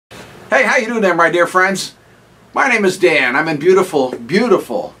Hey, how you doing there, my dear friends? My name is Dan. I'm in beautiful,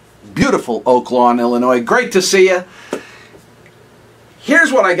 beautiful, beautiful Oak Lawn, Illinois. Great to see you.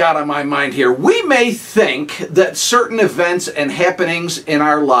 Here's what I got on my mind here. We may think that certain events and happenings in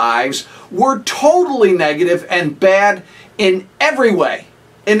our lives were totally negative and bad in every way.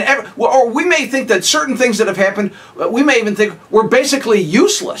 Or we may think that certain things that have happened, we may even think were basically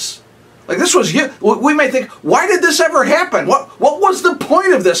useless. Like we may think, why did this ever happen? What was the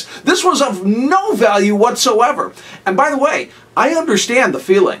point of this? This was of no value whatsoever. And by the way, I understand the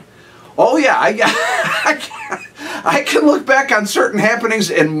feeling. Oh yeah, I can look back on certain happenings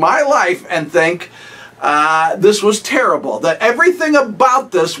in my life and think, this was terrible. That everything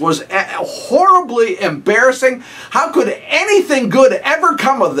about this was horribly embarrassing. How could anything good ever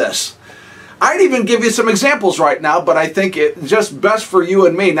come of this? I'd even give you some examples right now, but I think it's just best for you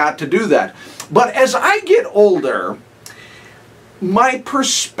and me not to do that. But as I get older, my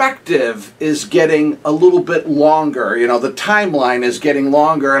perspective is getting a little bit longer. You know, the timeline is getting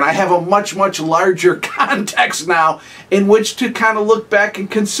longer, and I have a much, much larger context now in which to kind of look back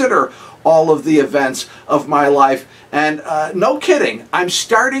and consider all of the events of my life. And no kidding, I'm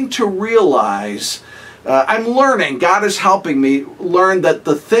starting to realize, I'm learning, God is helping me learn that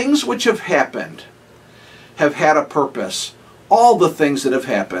the things which have happened have had a purpose. All the things that have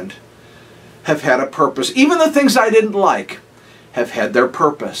happened have had a purpose. Even the things I didn't like have had their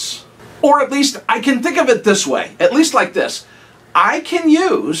purpose. Or at least I can think of it this way, at least like this. I can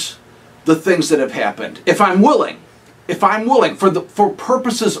use the things that have happened if I'm willing. If I'm willing for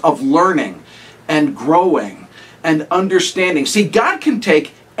purposes of learning and growing and understanding. See, God can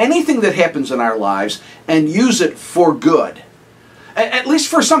take anything that happens in our lives and use it for good. At least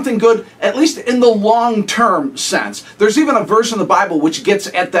for something good, at least in the long-term sense. There's even a verse in the Bible which gets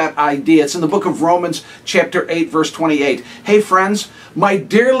at that idea. It's in the book of Romans, chapter 8, verse 28. Hey friends, my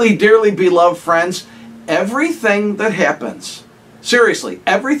dearly, dearly beloved friends, everything that happens, seriously,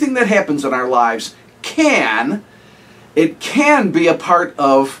 everything that happens in our lives can be a part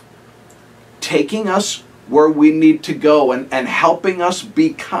of taking us where we need to go and helping us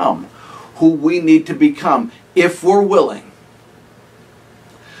become who we need to become if we're willing.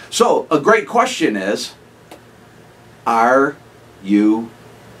 So, a great question is, are you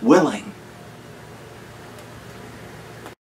willing?